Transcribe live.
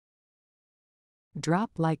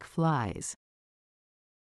drop like flies.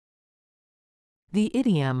 The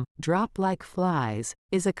idiom, drop like flies,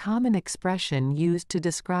 is a common expression used to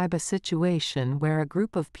describe a situation where a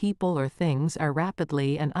group of people or things are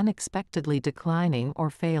rapidly and unexpectedly declining or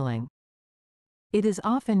failing. It is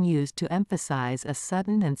often used to emphasize a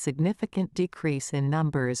sudden and significant decrease in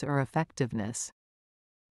numbers or effectiveness.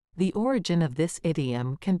 The origin of this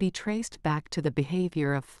idiom can be traced back to the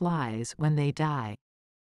behavior of flies when they die.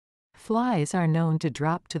 Flies are known to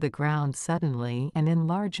drop to the ground suddenly and in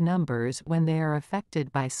large numbers when they are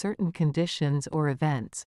affected by certain conditions or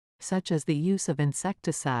events, such as the use of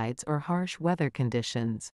insecticides or harsh weather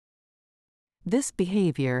conditions. This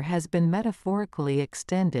behavior has been metaphorically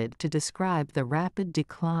extended to describe the rapid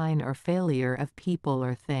decline or failure of people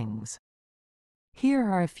or things. Here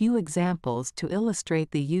are a few examples to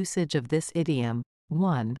illustrate the usage of this idiom.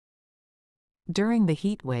 1. During the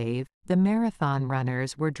heatwave, the marathon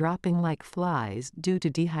runners were dropping like flies due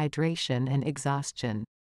to dehydration and exhaustion.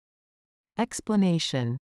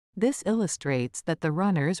 Explanation: this illustrates that the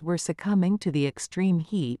runners were succumbing to the extreme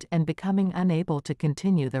heat and becoming unable to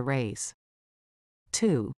continue the race.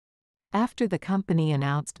 2. After the company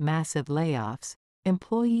announced massive layoffs,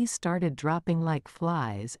 employees started dropping like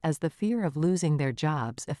flies as the fear of losing their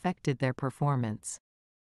jobs affected their performance.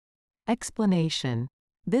 Explanation: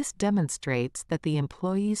 this demonstrates that the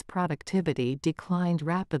employees' productivity declined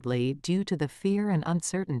rapidly due to the fear and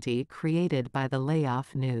uncertainty created by the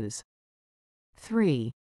layoff news.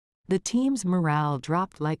 3. The team's morale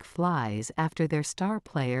dropped like flies after their star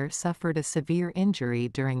player suffered a severe injury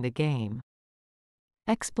during the game.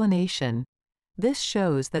 Explanation: this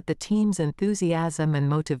shows that the team's enthusiasm and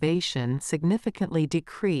motivation significantly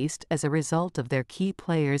decreased as a result of their key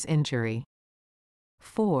player's injury.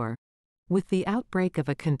 4. With the outbreak of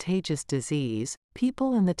a contagious disease,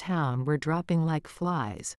 people in the town were dropping like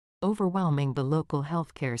flies, overwhelming the local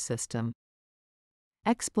healthcare system.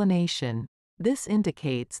 Explanation: this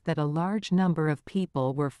indicates that a large number of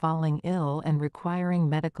people were falling ill and requiring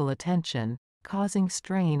medical attention, causing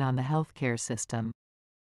strain on the healthcare system.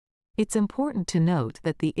 It's important to note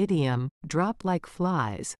that the idiom, drop like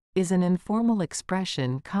flies, is an informal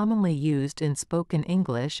expression commonly used in spoken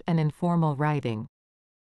English and informal writing.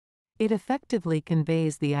 It effectively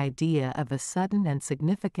conveys the idea of a sudden and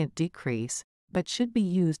significant decrease, but should be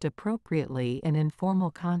used appropriately in informal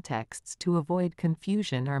contexts to avoid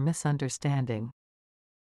confusion or misunderstanding.